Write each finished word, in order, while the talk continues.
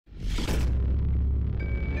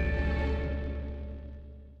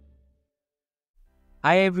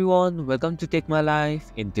Hi everyone, welcome to Take My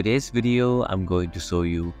Life. In today's video, I'm going to show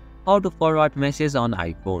you how to forward messages on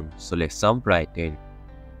iPhone. So let's jump right in.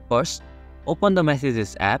 First, open the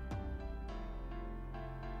Messages app.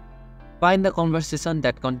 Find the conversation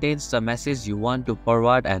that contains the message you want to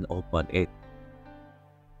forward and open it.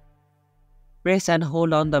 Press and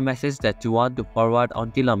hold on the message that you want to forward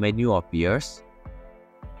until a menu appears.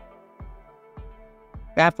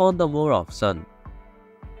 Tap on the More option.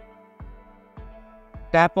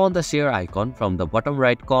 Tap on the share icon from the bottom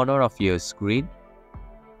right corner of your screen.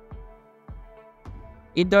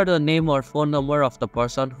 Enter the name or phone number of the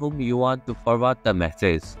person whom you want to forward the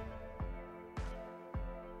message.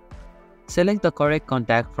 Select the correct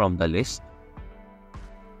contact from the list.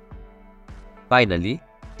 Finally,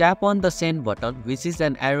 tap on the send button, which is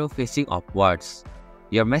an arrow facing upwards.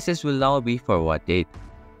 Your message will now be forwarded.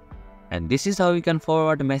 And this is how you can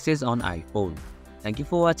forward a message on iPhone. Thank you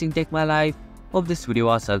for watching Take My Life. Hope this video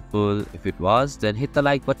was helpful. If it was, then hit the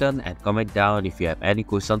like button and comment down if you have any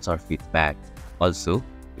questions or feedback. Also,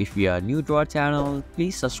 if you are new to our channel,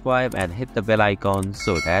 please subscribe and hit the bell icon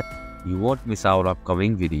so that you won't miss our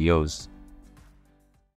upcoming videos.